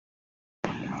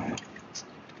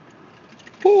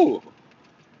Whew.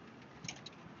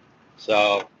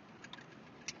 So,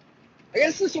 I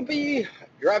guess this will be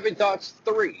Driving Thoughts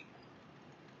 3.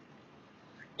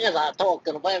 As I talked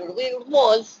about it, it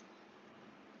was.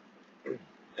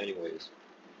 Anyways.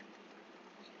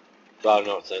 So, I don't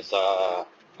know, since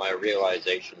my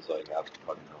realizations, like, I don't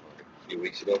know, like a few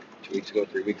weeks ago, 2 weeks ago,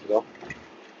 3 weeks ago,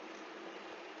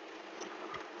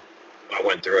 I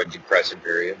went through a depressing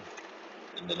period.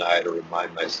 And then I had to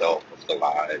remind myself of the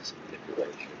lies, the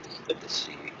manipulations, the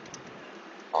deceit.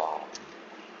 Um,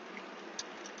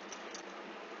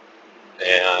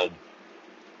 and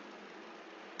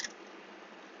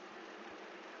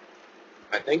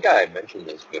I think I had mentioned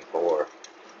this before.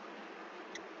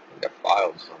 I think I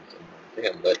filed something. I think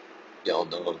I let y'all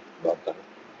know about that.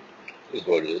 It is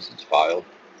what it is. It's filed,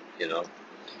 you know.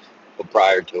 But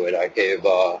prior to it, I gave,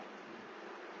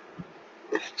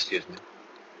 excuse me,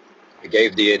 I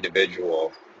gave the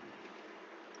individual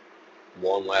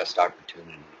one last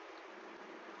opportunity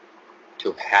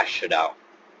to hash it out.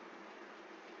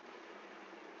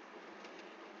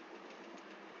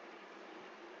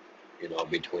 You know,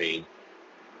 between,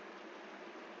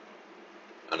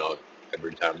 I know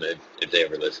every time that, if they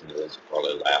ever listen to this, they'll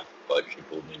probably laugh, but she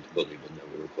pulled me into believing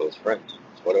that we were close friends.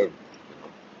 It's whatever, you know.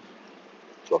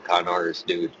 It's what con artists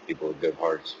do to people with good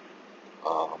hearts.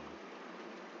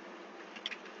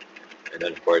 And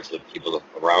then, of course, the people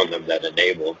around them that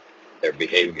enable their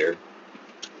behavior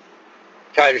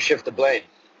try to shift the blame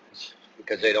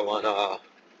because they don't want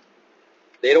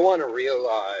to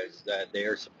realize that they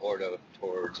are supportive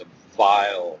towards a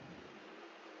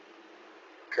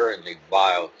currently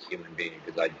vile human being,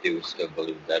 because I do still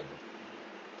believe that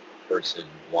a person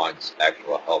wants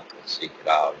actual help to seek it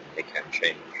out and they can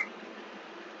change.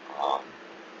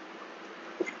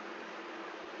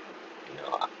 You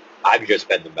know, I've just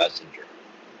been the messenger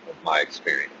of my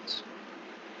experience.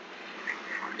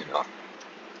 You know,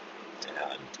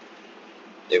 and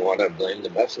they want to blame the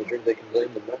messenger, they can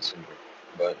blame the messenger.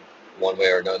 But one way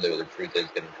or another, the truth is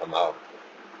going to come out.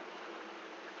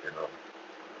 You know.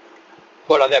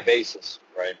 But on that basis,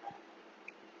 right?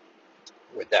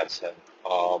 With that said,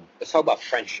 let's talk about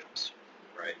friendships,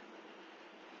 right?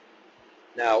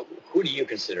 Now, who do you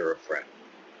consider a friend?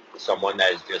 Someone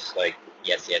that is just like,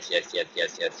 yes, yes, yes, yes,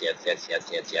 yes, yes, yes, yes, yes,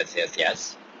 yes, yes, yes,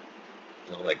 yes.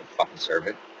 You know, like a fucking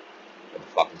servant, like a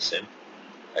fucking simp,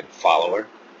 like a follower.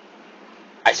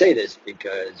 I say this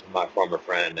because my former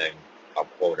friend, and I'll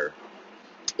quote her,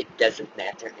 it doesn't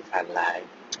matter if I lie.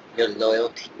 Your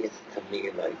loyalty is to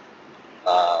me like,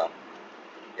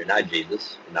 you're not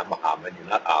Jesus, you're not Muhammad, you're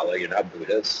not Allah, you're not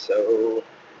Buddha, so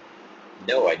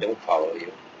no, I don't follow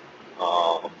you.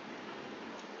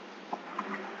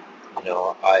 You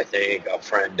know, I think a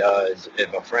friend does,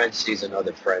 if a friend sees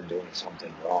another friend doing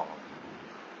something wrong,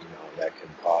 you know, that can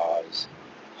cause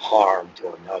harm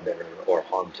to another or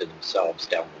harm to themselves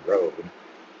down the road,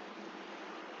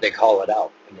 they call it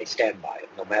out and they stand by it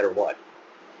no matter what.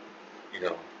 You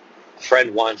know, a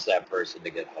friend wants that person to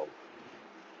get help.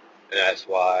 And that's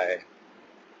why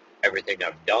everything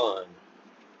I've done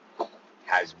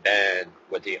has been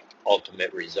with the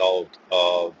ultimate result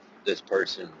of this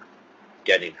person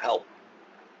getting help.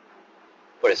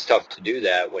 But it's tough to do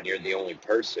that when you're the only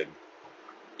person,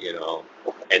 you know,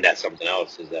 and that's something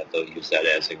else, is that they'll use that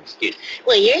as an excuse.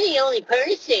 Well, you're the only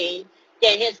person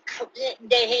that has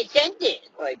said this.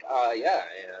 Like, yeah,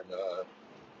 and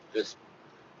just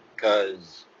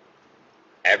because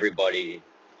everybody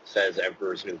says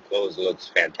Emperor's New Clothes looks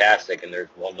fantastic, and there's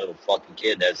one little fucking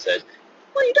kid that says,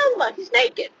 what are you talking about? He's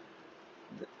naked.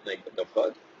 Like, what the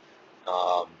fuck?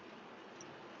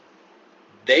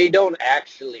 They don't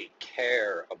actually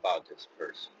care about this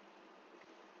person.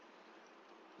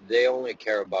 They only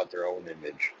care about their own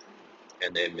image,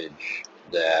 an image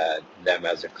that them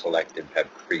as a collective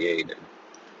have created.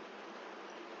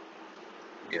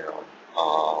 You know,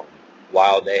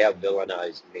 while they have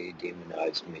villainized me,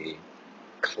 demonized me,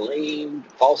 claimed,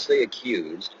 falsely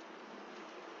accused,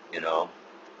 you know,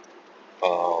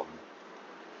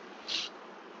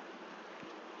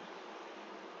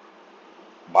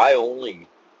 my only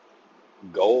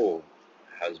goal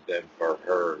has been for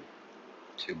her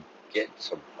to get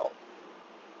some help,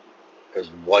 because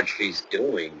what she's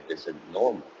doing isn't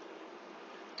normal.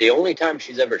 The only time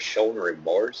she's ever shown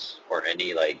remorse or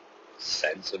any like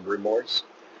sense of remorse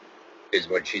is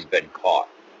when she's been caught,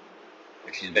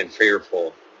 when she's been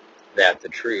fearful that the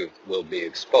truth will be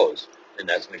exposed, and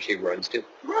that's when she runs to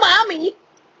mommy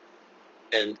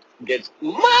and gets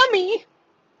mommy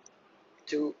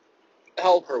to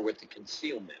help her with the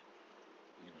concealment.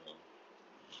 You know,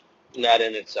 and that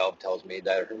in itself tells me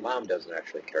that her mom doesn't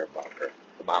actually care about her.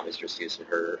 the mom is just using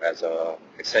her as a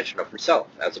extension of herself,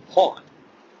 as a pawn,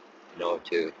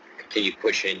 to continue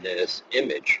pushing this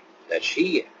image that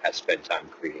she has spent time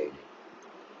creating.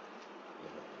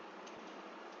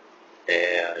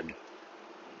 And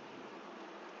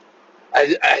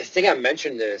I think I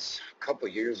mentioned this a couple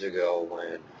years ago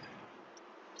when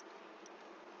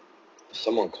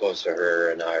someone close to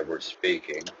her and I were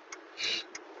speaking,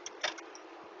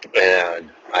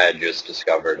 and I had just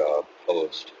discovered a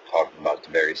post talking about the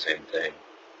very same thing,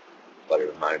 but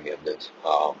it reminded me of this.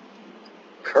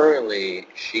 Currently,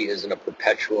 she is in a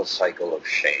perpetual cycle of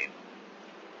shame.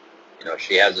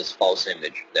 She has this false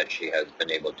image that she has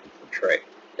been able to portray,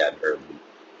 that her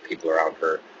people around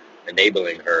her,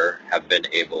 enabling her, have been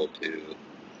able to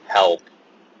help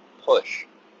push,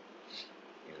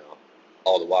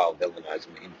 all the while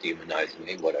villainizing me, demonizing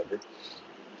me, whatever.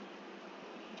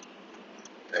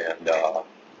 And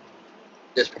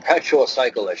this perpetual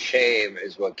cycle of shame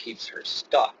is what keeps her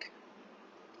stuck,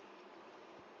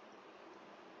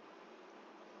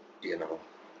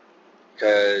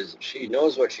 because she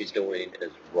knows what she's doing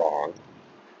is wrong.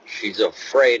 She's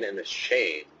afraid and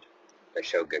ashamed that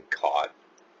she'll get caught,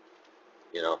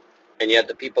 and yet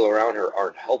the people around her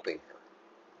aren't helping her.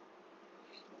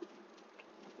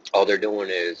 All they're doing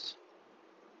is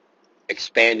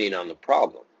expanding on the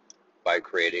problem by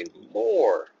creating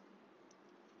more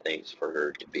things for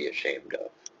her to be ashamed of,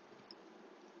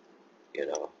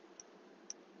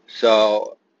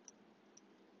 So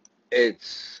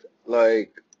it's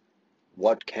like,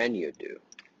 what can you do?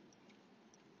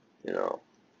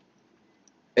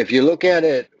 If you look at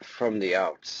it from the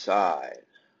outside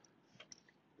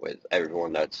with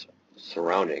everyone that's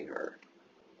surrounding her,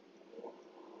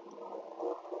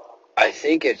 I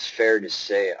think it's fair to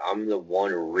say I'm the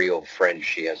one real friend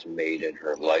she has made in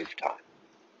her lifetime.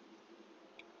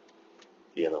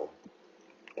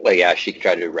 Like, yeah, she can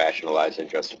try to rationalize and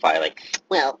justify, like,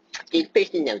 well, this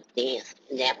person knows this,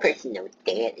 and that person knows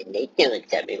that, and they still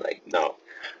accept me. like, no.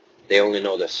 They only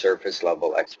know the surface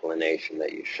level explanation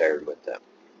that you shared with them,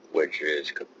 which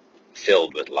is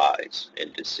filled with lies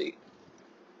and deceit.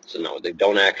 So no, they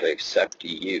don't actually accept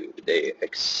you. They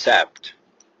accept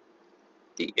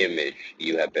the image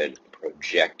you have been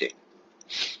projecting,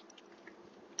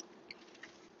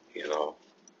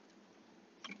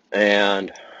 And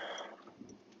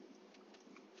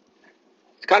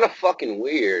it's kind of fucking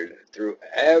weird, through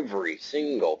every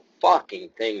single fucking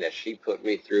thing that she put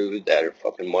me through, that her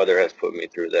fucking mother has put me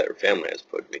through, that her family has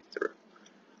put me through.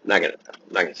 I'm not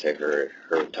gonna say her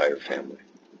entire family,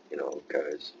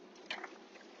 because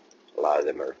a lot of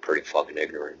them are pretty fucking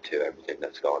ignorant to everything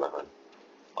that's going on.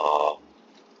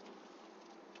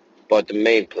 But the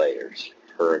main players,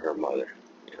 her and her mother,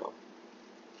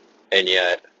 and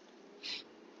yet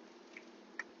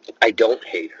I don't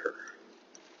hate her,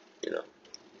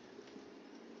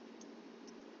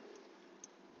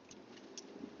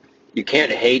 You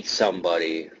can't hate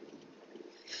somebody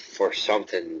for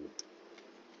something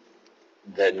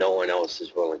that no one else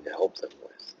is willing to help them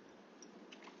with.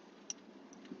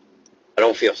 I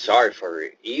don't feel sorry for her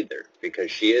either,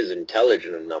 because she is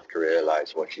intelligent enough to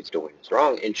realize what she's doing is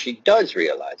wrong, and she does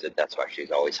realize it. That's why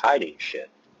she's always hiding shit,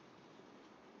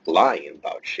 lying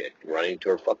about shit, running to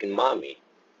her fucking mommy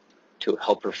to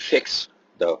help her fix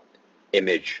the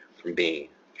image from being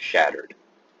shattered.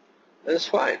 That's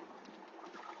fine.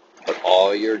 But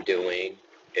all you're doing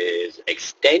is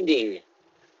extending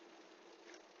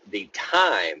the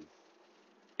time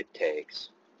it takes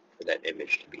for that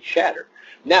image to be shattered.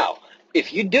 Now,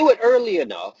 if you do it early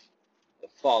enough, the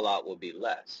fallout will be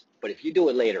less. But if you do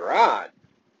it later on,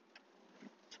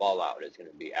 fallout is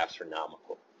going to be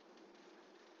astronomical.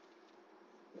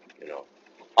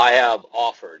 I have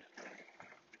offered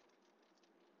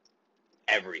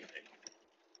everything,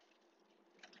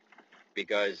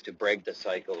 because to break the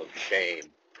cycle of shame,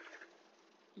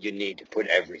 you need to put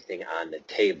everything on the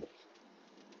table.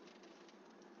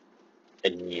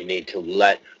 And you need to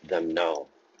let them know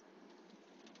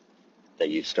that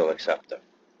you still accept them.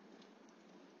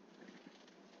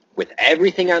 With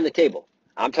everything on the table.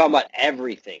 I'm talking about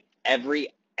everything.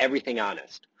 Everything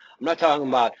honest. I'm not talking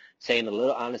about saying a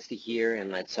little honesty here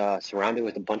and let's surround it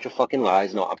with a bunch of fucking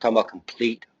lies. No, I'm talking about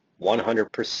complete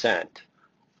 100%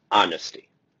 honesty.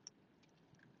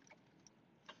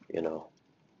 Now,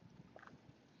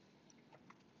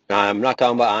 I'm not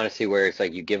talking about honesty where it's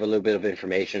like you give a little bit of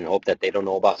information and hope that they don't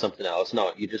know about something else.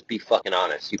 No, you just be fucking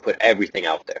honest. You put everything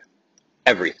out there.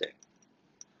 Everything.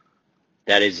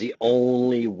 That is the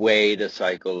only way the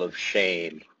cycle of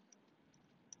shame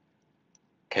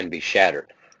can be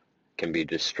shattered, can be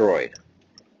destroyed.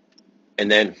 And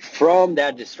then from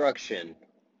that destruction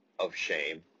of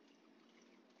shame,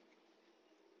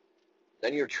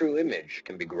 then your true image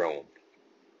can be grown,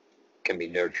 can be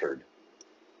nurtured,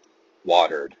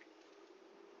 watered,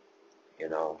 you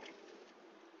know.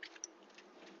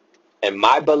 And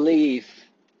my belief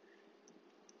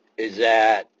is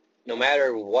that no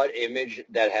matter what image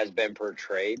that has been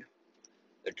portrayed,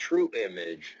 the true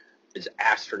image is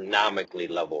astronomically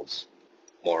levels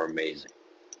more amazing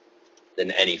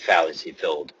than any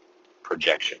fallacy-filled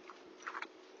projection,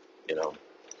 you know.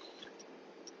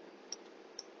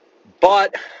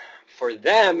 But for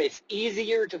them, it's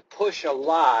easier to push a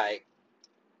lie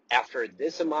after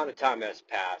this amount of time has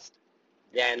passed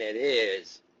than it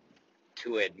is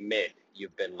to admit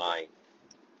you've been lying,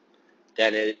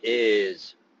 than it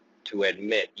is to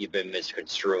admit you've been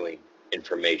misconstruing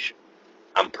information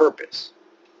on purpose,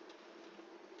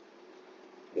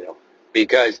 you know,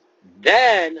 because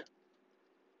then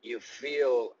you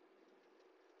feel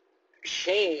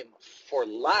shame for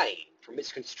lying, for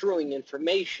misconstruing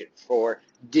information, for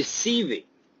deceiving,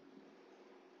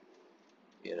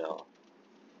 you know.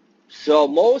 So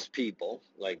most people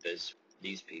like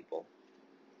these people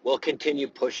will continue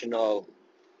pushing a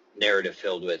narrative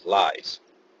filled with lies,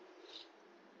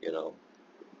 you know.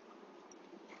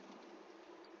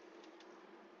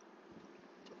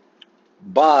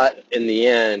 But in the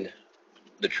end,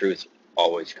 the truth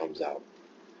always comes out,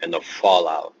 and the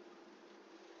fallout,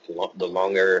 the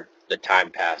longer the time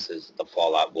passes, the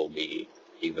fallout will be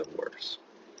even worse.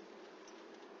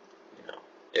 You know,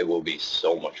 it will be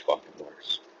so much fucking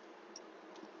worse.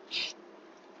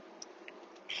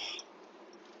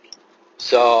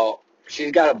 So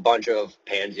she's got a bunch of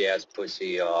pansy-ass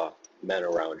pussy men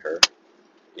around her,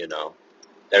 you know,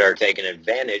 that are taking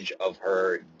advantage of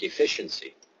her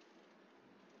deficiency,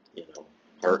 you know,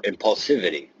 her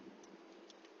impulsivity,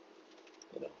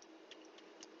 you know.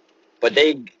 But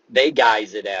they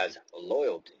guise it as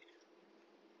loyalty.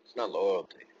 It's not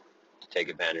loyalty to take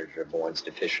advantage of one's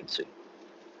deficiency.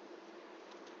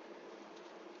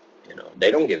 You know,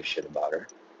 they don't give a shit about her.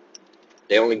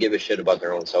 They only give a shit about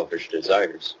their own selfish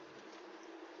desires.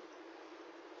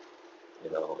 You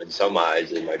know, in some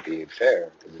eyes it might be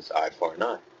fair because it's eye for an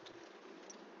eye.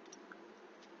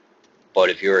 But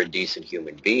if you're a decent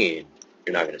human being,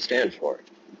 you're not going to stand for it.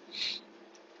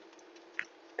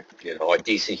 You know, a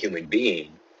decent human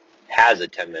being has a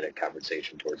 10-minute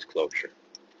conversation towards closure.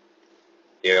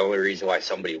 The only reason why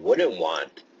somebody wouldn't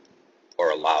want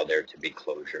or allow there to be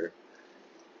closure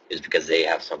is because they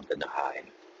have something to hide.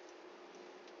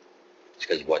 It's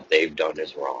because what they've done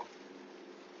is wrong.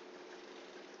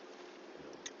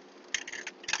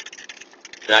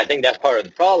 And I think that's part of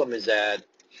the problem is that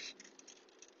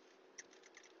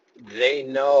they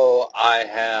know I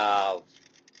have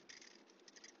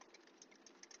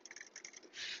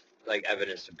like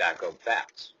evidence to back up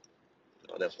facts. You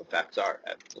know, that's what facts are,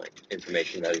 like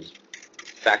information that is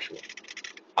factual,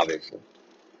 obviously.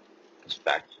 It's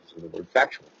facts is the word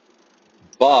factual.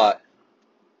 But,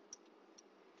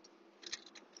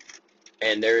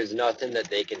 and there is nothing that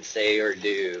they can say or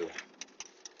do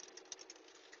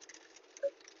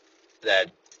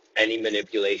that any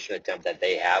manipulation attempt that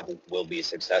they have will be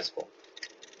successful.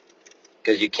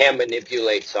 Because you can't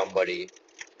manipulate somebody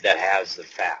that has the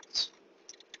facts,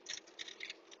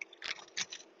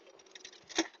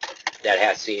 that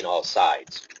has seen all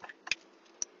sides.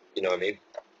 You know what I mean?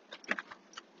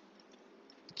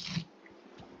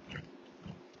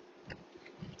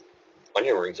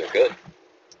 Onion rings are good.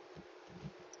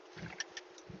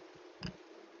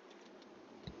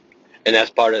 And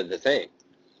that's part of the thing,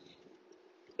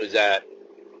 is that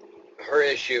her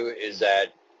issue is that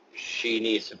she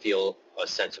needs to feel a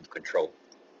sense of control,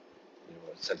 you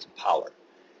know, a sense of power.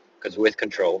 Because with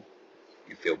control,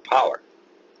 you feel power.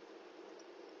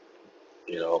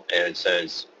 You know, and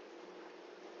since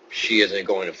she isn't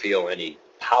going to feel any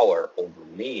power over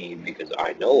me because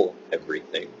I know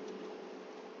everything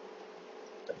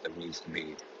that there needs to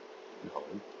be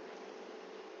known,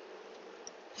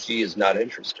 she is not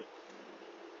interested.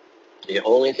 The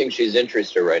only thing she's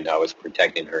interested right now is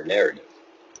protecting her narrative.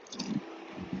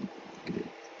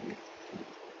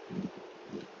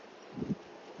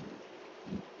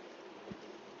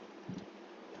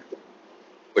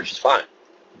 Which is fine.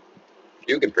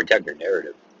 You can protect your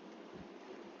narrative.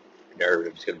 Your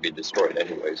narrative is going to be destroyed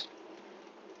anyways.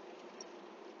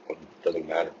 It doesn't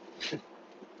matter.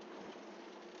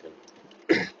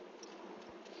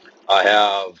 I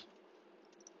have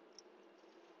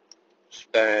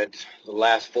spent the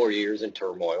last 4 years in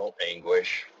turmoil,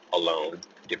 anguish, alone,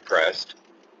 depressed,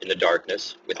 in the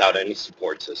darkness, without any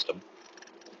support system,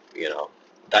 you know,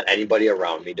 without anybody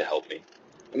around me to help me.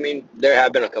 I mean, there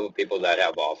have been a couple people that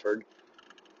have offered,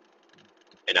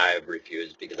 and I have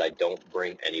refused because I don't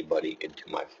bring anybody into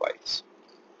my fights.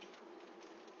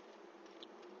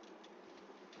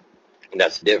 And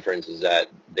that's the difference, is that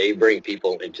they bring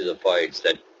people into the fights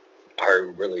that are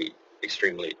really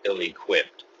extremely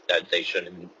ill-equipped, that they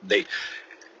shouldn't,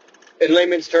 in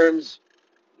layman's terms,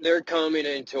 they're coming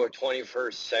into a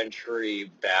 21st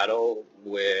century battle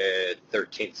with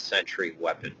 13th century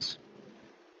weapons.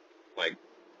 Like,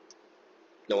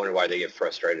 no wonder why they get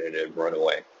frustrated and run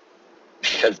away.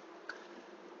 Because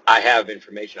I have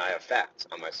information, I have facts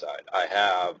on my side. I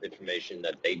have information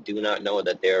that they do not know,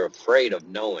 that they're afraid of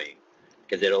knowing,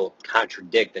 because it'll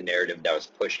contradict the narrative that was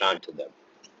pushed onto them.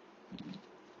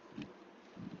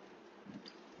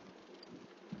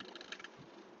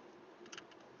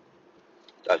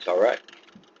 That's all right.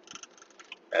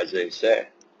 As they say,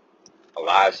 a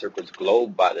lie circles the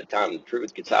globe by the time the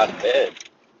truth gets out of bed.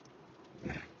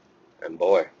 And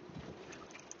boy,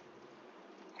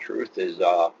 truth is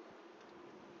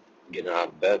getting out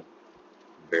of bed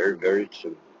very, very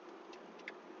soon.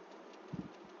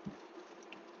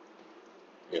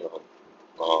 You know,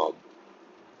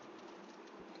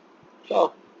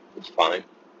 so it's fine.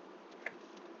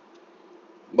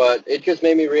 But it just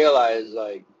made me realize,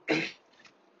 like,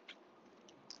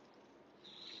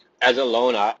 as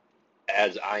alone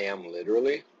as I am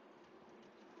literally,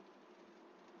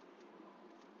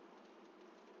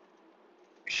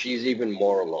 she's even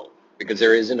more alone, because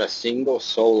there isn't a single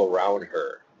soul around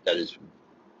her that is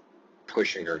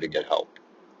pushing her to get help,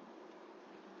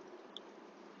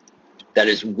 that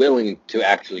is willing to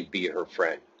actually be her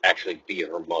friend, actually be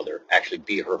her mother, actually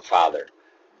be her father,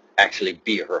 actually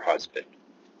be her husband.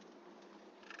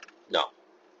 No.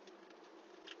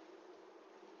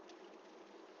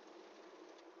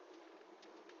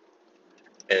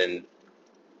 And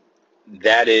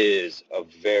that is a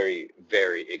very,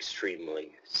 very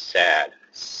extremely sad,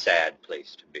 sad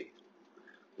place to be.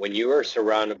 When you are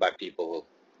surrounded by people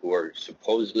who are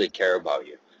supposedly care about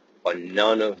you, but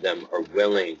none of them are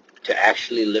willing to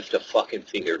actually lift a fucking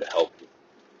finger to help you.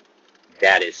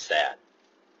 That is sad.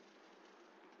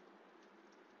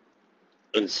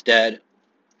 Instead,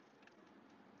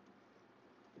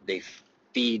 they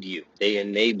feed you. They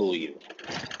enable you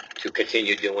to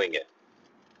continue doing it.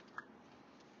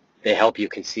 They help you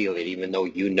conceal it, even though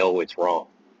you know it's wrong.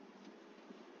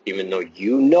 Even though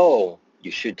you know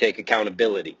you should take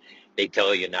accountability, they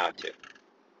tell you not to.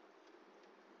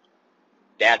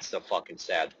 That's the fucking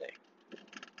sad thing.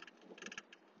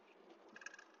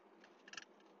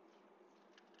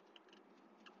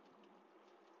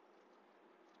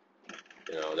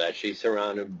 You know, that she's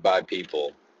surrounded by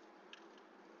people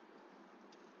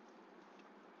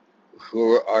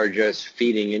who are just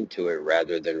feeding into it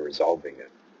rather than resolving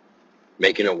it,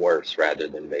 making it worse rather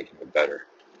than making it better.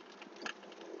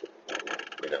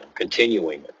 You know,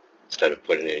 continuing it instead of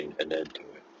putting an end to it.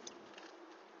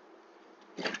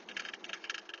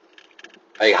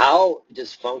 Like, how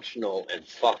dysfunctional and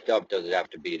fucked up does it have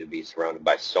to be surrounded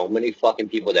by so many fucking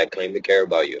people that claim to care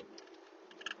about you,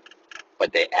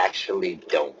 but they actually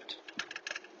don't?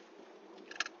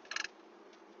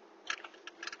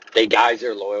 They guise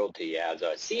their loyalty as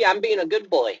a, see, I'm being a good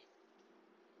boy.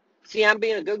 See, I'm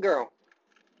being a good girl.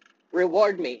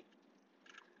 Reward me.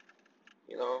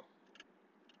 You know?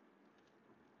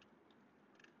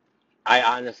 I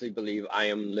honestly believe I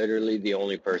am literally the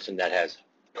only person that has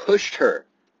pushed her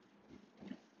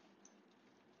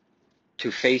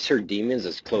to face her demons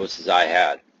as close as I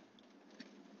had.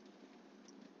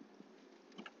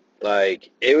 Like,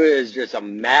 it was just a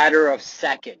matter of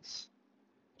seconds.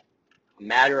 A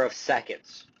matter of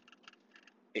seconds.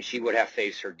 And she would have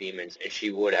faced her demons, and she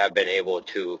would have been able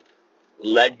to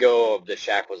let go of the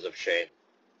shackles of shame.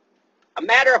 A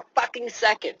matter of fucking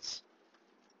seconds.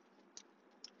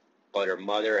 But her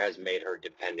mother has made her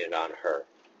dependent on her.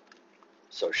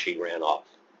 So she ran off,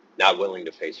 not willing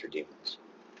to face her demons,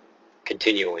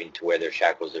 continuing to wear their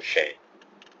shackles of shame.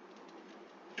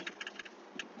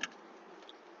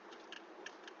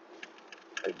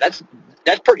 That's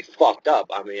pretty fucked up.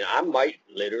 I mean, I might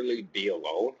literally be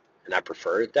alone, and I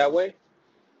prefer it that way.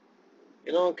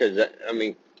 You know, because, I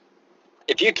mean,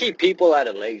 if you keep people at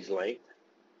a leg's length,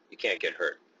 you can't get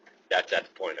hurt. That's at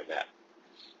the point I'm at.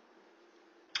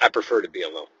 I prefer to be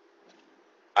alone.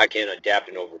 I can adapt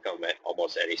and overcome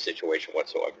almost any situation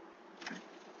whatsoever.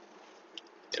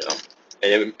 You know,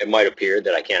 and it might appear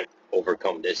that I can't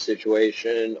overcome this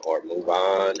situation or move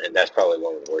on, and that's probably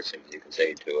one of the worst things you can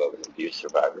say to an abuse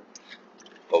survivor.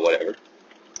 But whatever.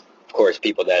 Of course,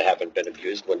 people that haven't been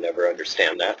abused would never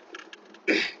understand that.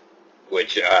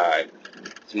 Which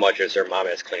As much as her mom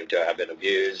has claimed to have been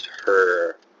abused,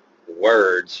 her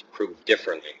words prove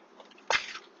differently.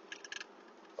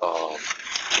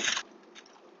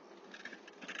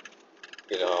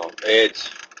 It's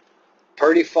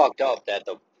pretty fucked up that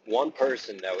the one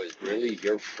person that was really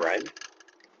your friend,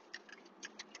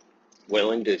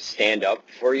 willing to stand up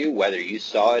for you, whether you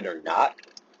saw it or not,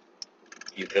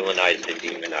 you villainized and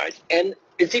demonized. And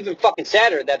it's even fucking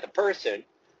sadder that the person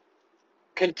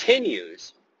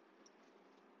continues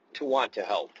to want to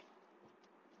help.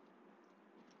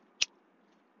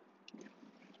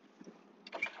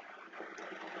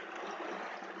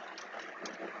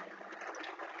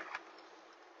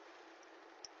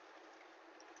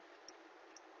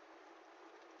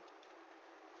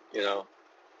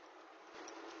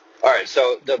 All right,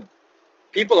 so the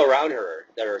people around her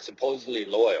that are supposedly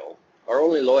loyal are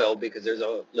only loyal because there's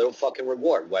a little fucking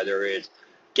reward, whether it's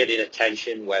getting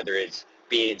attention, whether it's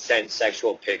being sent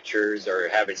sexual pictures or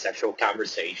having sexual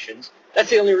conversations.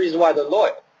 That's the only reason why they're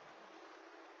loyal.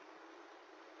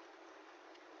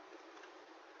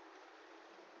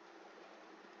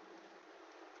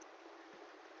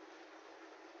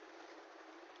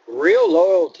 Real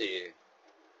loyalty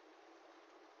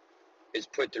is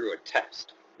put through a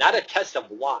test. Not a test of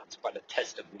wants, but a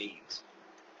test of needs.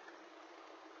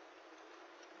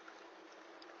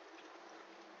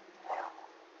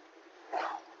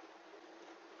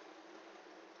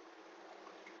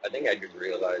 I think I just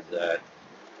realized that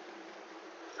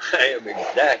I am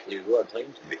exactly who I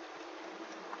claim to be.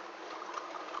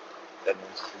 That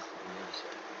makes sense to me.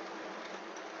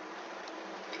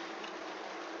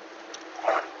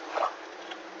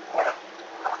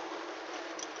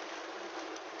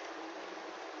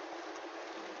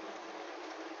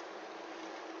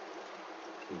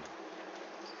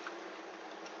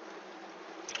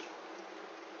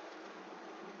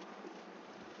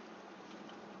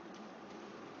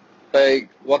 Like,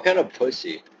 what kind of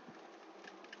pussy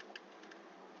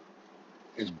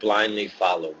is blindly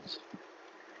follows?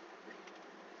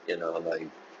 Like,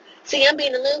 See, I'm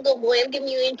being a little good boy. I'm giving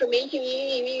you information.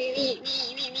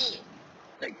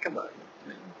 like, come on,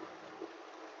 man.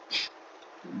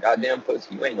 Goddamn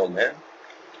pussy, you ain't no man.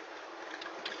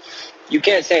 You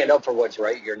can't stand up for what's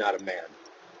right. You're not a man.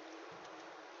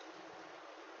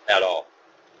 At all.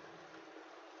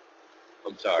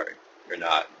 I'm sorry. You're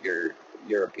not. You're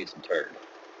a piece of turd.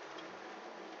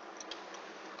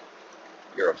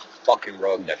 You're a fucking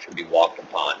rug that should be walked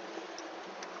upon.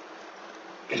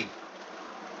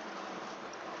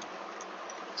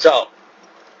 So,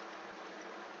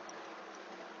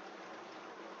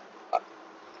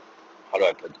 how do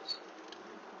I put this?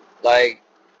 Like,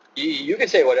 you can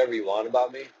say whatever you want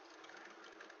about me,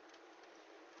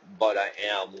 but I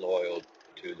am loyal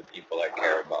to the people I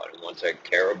care about. And once I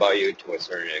care about you to a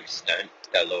certain extent,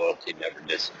 that loyalty never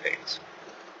dissipates.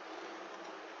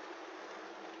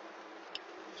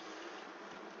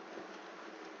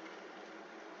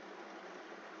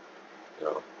 You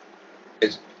know,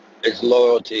 it's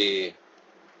loyalty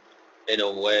in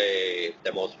a way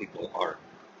that most people aren't.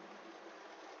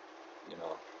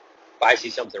 If I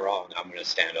see something wrong, I'm going to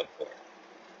stand up for it.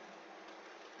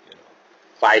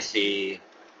 If I see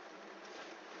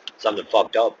something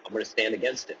fucked up, I'm going to stand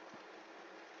against it.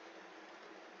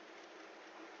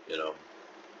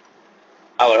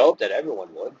 I would hope that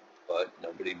everyone would, but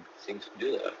nobody seems to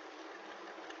do that.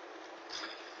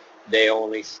 They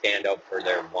only stand up for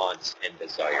their wants and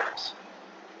desires.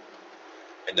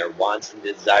 And their wants and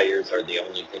desires are the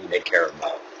only thing they care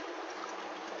about.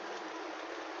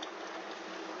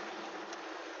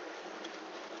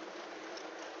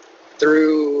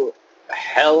 Through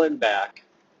hell and back,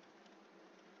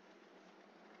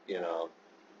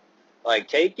 like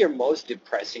take your most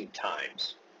depressing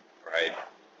times, right?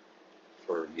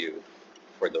 For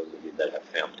those of you that have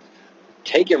families.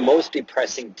 Take your most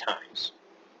depressing times,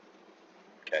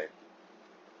 okay?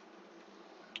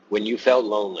 When you felt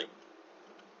lonely,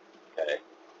 okay?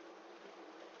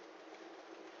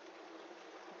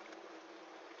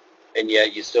 And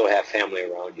yet you still have family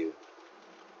around you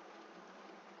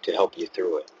to help you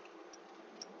through it.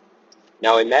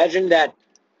 Now imagine that,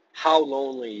 how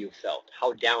lonely you felt,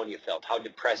 how down you felt, how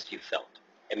depressed you felt.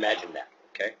 Imagine that,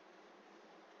 okay?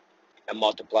 And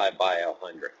multiply it by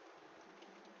 100.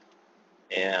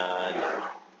 And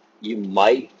you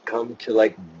might come to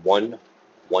like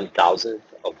 1/1000th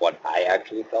of what I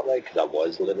actually felt like, because I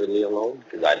was literally alone,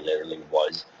 because I literally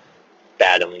was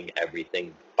battling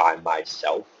everything by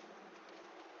myself,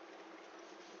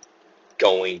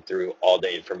 going through all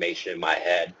the information in my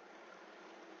head,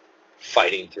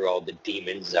 fighting through all the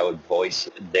demons that would voice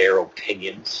their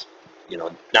opinions,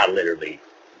 not literally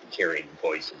hearing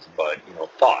voices, but,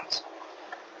 thoughts,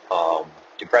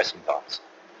 depressing thoughts.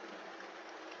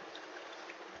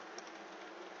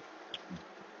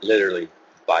 Literally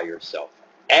by yourself.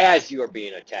 As you are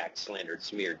being attacked, slandered,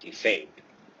 smeared, defamed,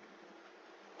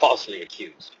 falsely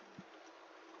accused.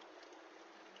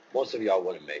 Most of y'all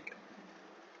wouldn't make it.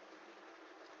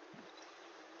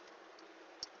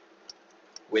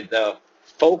 With the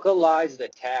focalized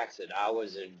attacks that I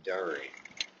was enduring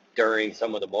during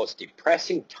some of the most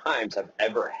depressing times I've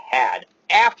ever had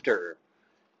after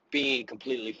being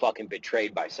completely fucking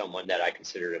betrayed by someone that I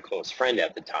considered a close friend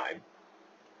at the time,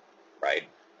 right?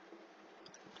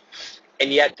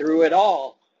 And yet through it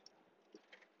all,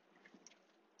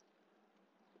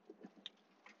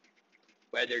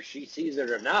 whether she sees it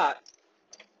or not,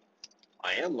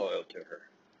 I am loyal to her,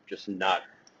 just not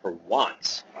her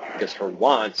wants, because her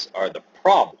wants are the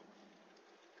problem.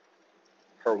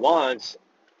 Her wants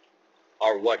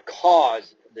are what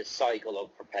caused the cycle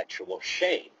of perpetual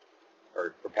shame,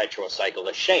 or perpetual cycle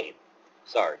of shame.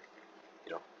 Sorry.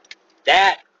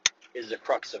 That is the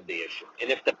crux of the issue.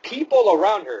 And if the people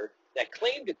around her that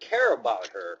claim to care about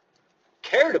her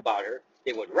cared about her,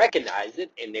 they would recognize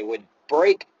it and they would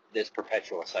break this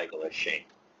perpetual cycle of shame.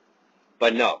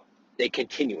 But no, they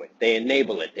continue it. They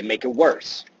enable it. They make it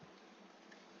worse.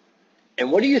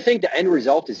 And what do you think the end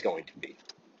result is going to be?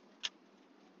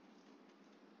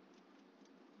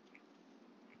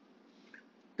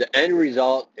 The end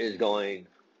result is going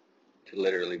to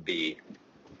literally be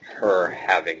her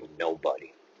having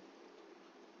nobody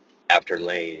after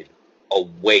laying a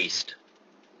waste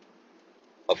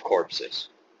of corpses.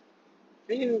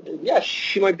 Yes,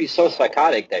 she might be so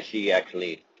psychotic that she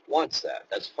actually wants that.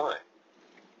 That's fine.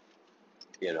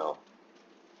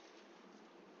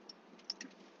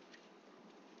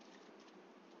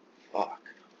 Fuck.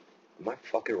 Am I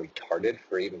fucking retarded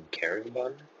for even caring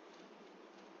about her?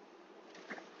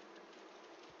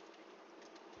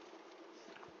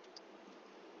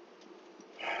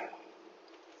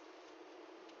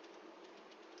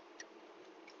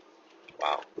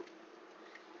 Wow.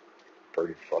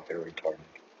 Pretty fucking retarded.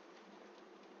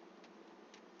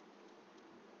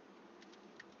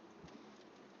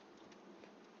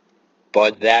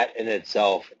 But that in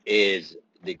itself is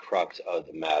the crux of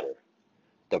the matter.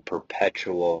 The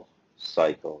perpetual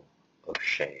cycle of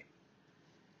shame.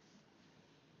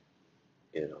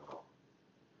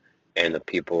 And the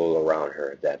people around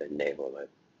her that enable it.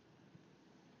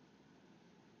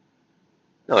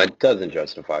 No, it doesn't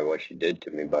justify what she did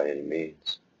to me by any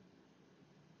means.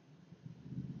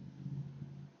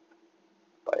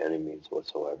 By any means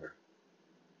whatsoever.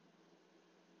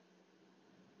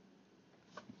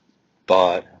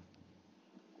 But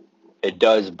it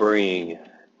does bring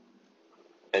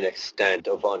an extent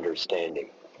of understanding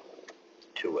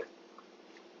to it.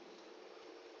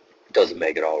 It doesn't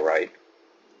make it all right.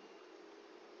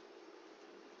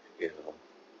 In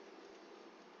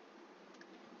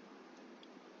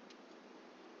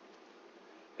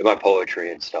my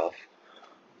poetry and stuff,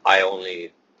 I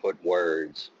only put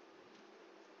words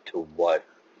to what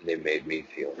they made me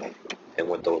feel. And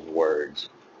with those words,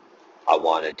 I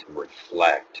wanted to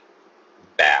reflect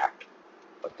back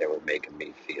what they were making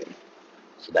me feel,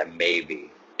 so that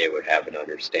maybe they would have an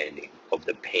understanding of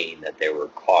the pain that they were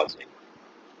causing.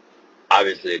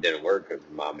 Obviously, it didn't work because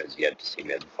mom has yet to see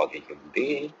me as a fucking human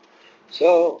being.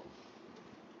 So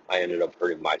I ended up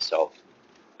hurting myself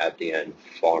at the end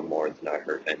far more than I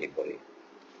hurt anybody.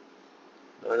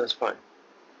 No, that's fine.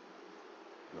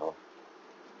 No.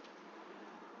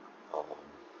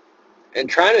 And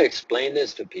trying to explain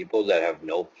this to people that have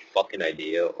no fucking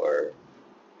idea or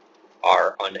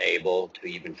are unable to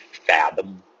even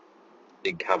fathom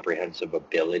the comprehensive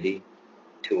ability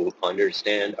to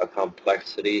understand a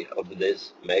complexity of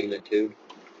this magnitude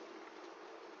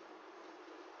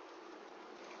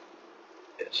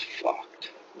is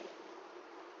fucked.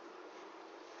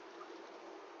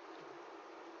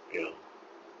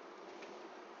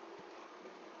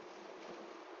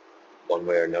 One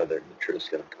way or another, the truth's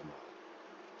going to come out.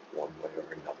 One way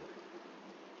or another.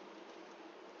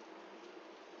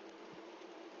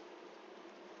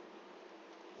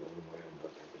 One way or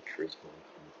another, the truth's going to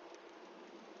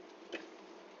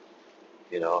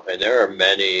come out. And there are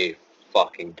many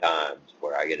fucking times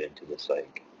where I get into this,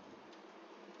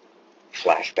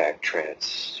 flashback trance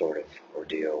sort of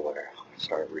ordeal where I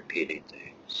start repeating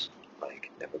things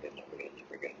like never again, never again,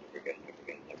 never again, never again, never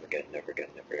again, never again, never again,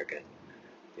 never again,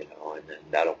 and then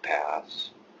that'll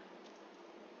pass.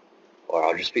 Or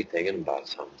I'll just be thinking about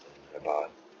something,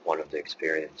 about one of the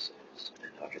experiences,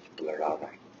 and I'll just blurt out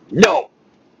no!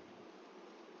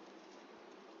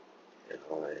 And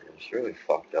it's It's really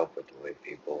fucked up with the way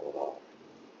people,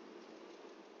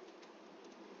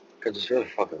 because it's really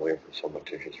fucking weird for someone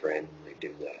to just randomly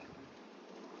do that.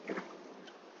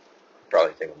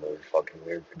 Probably think I'm really fucking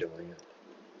weird for doing it.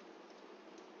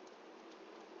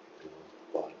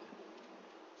 But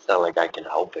it's not like I can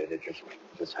help it. It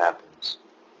just happens.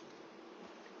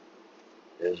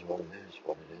 It is what it is.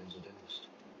 What it is, it is.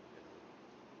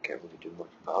 Can't really do much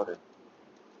about it.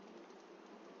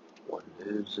 What it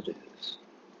is, it is.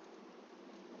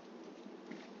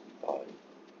 But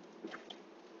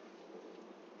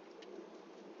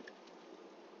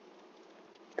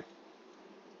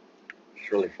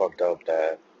it's really fucked up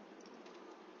that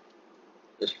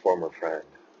this former friend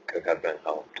could have been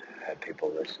helped had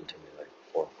people listen to me like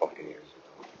 4 fucking years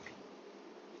ago.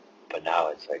 But now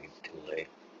it's like it's too late.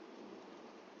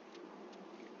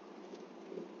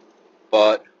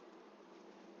 But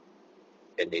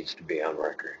it needs to be on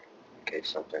record in case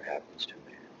something happens to me.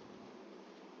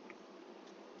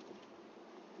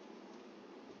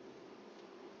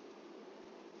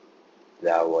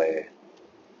 That way,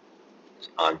 it's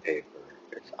on paper,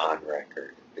 it's on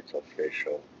record, it's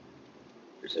official.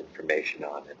 There's information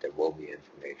on it. There will be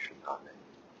information on it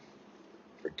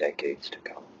for decades to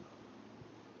come.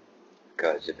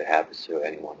 Because if it happens to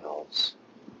anyone else,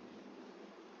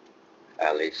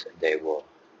 at least they will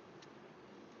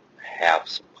have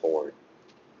support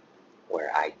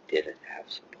where I didn't have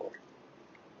support.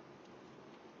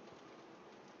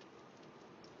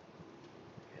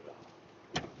 You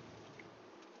know,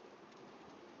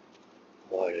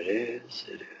 what it is,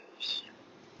 it is.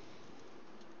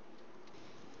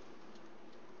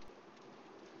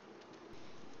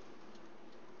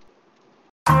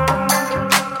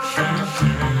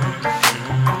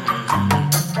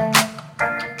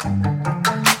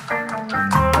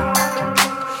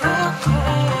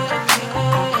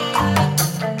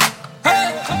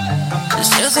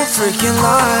 freaking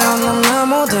lie 넌 내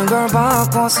모든 걸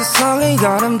바꿔 세상이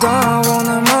아름다워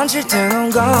날 만질 때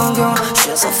눈 감겨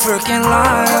She's a freaking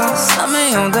liar Set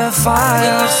me on that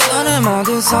fire Set him on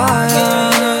desire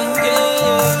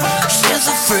She's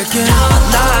a freaking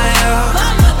liar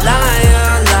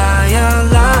Liar, liar,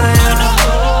 liar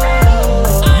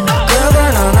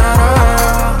그걸 넌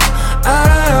알아요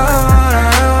알아요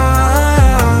알아요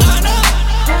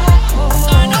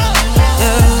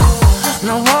yeah. 너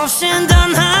없인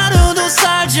단 하루도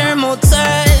살질 못해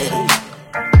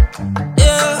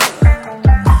yeah.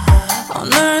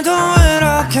 오늘도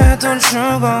이렇게 또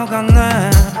죽어가네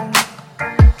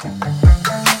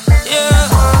yeah.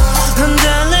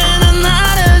 흔들리는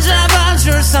나를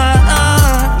잡아줄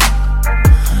사람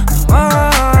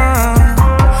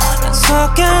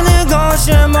속에 네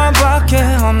거짓말밖에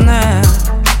없네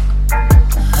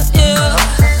yeah.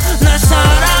 날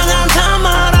사랑한단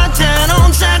말할 땐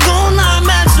언제고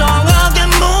남의 정확에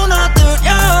무너뜨려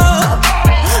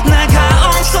내가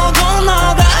없어도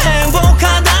너가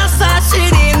행복하다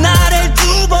사실이 나를 두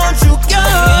번 죽여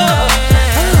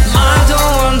말도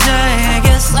안 되게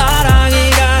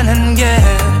사랑이라는 게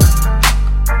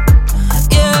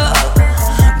yeah.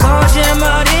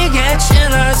 거짓말이겠지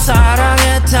날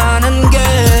사랑했다는 게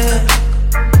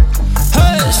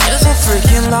hey. She's a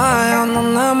freaking liar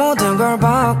넌 내 모든 걸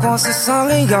바꿔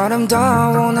세상이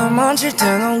아름다워 날 만질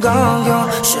때 눈 감겨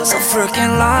She's a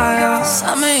freaking liar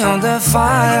Set me on that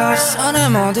fire Set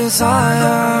him on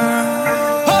desire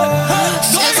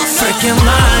She's a freaking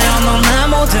liar 넌 내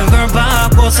모든 걸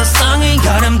바꿔 세상이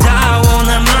아름다워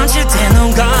날 만질 때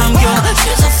눈 감겨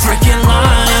She's a freaking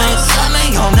liar Set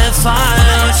me on that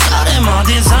fire Set him on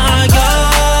desire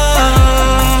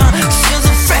She's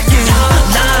a freaking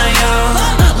liar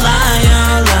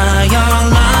Liar, liar,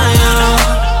 liar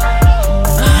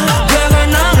그걸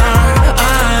넌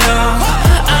알아요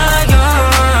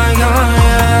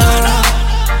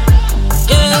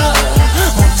yeah.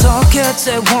 어떻게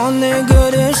태원을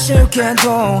그리 쉽게도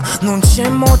눈치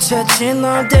못 채지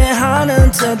널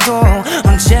대하는데도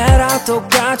언제나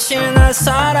똑같이 날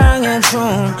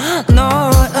사랑해준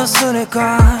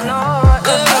너였으니까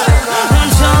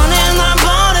온전히 날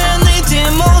버린 네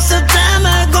뒷모습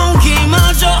때문에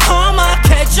공기마저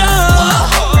험악해져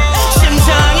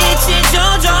심장이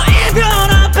찢어져 이별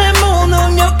앞에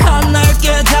무능력한 날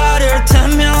기다릴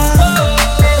테면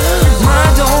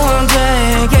말도 안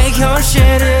되게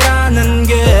현실이라는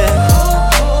게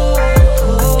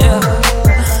yeah.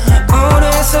 우리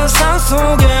세상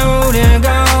속에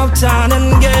우리가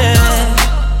없다는 게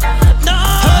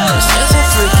She's a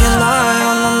freaking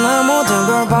liar 넌 내 모든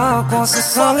걸 바꿔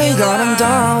세상이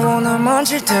아름다워 날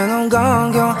만질 때 눈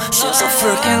감겨 She's a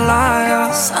freaking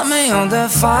liar Set me on that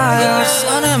fire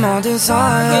Set him on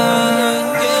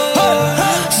desire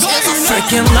She's a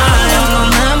freaking liar 넌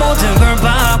내 모든 걸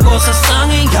받고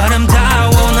세상이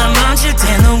아름다워 날 만질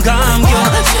때 눈 감겨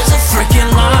She's a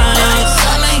freaking liar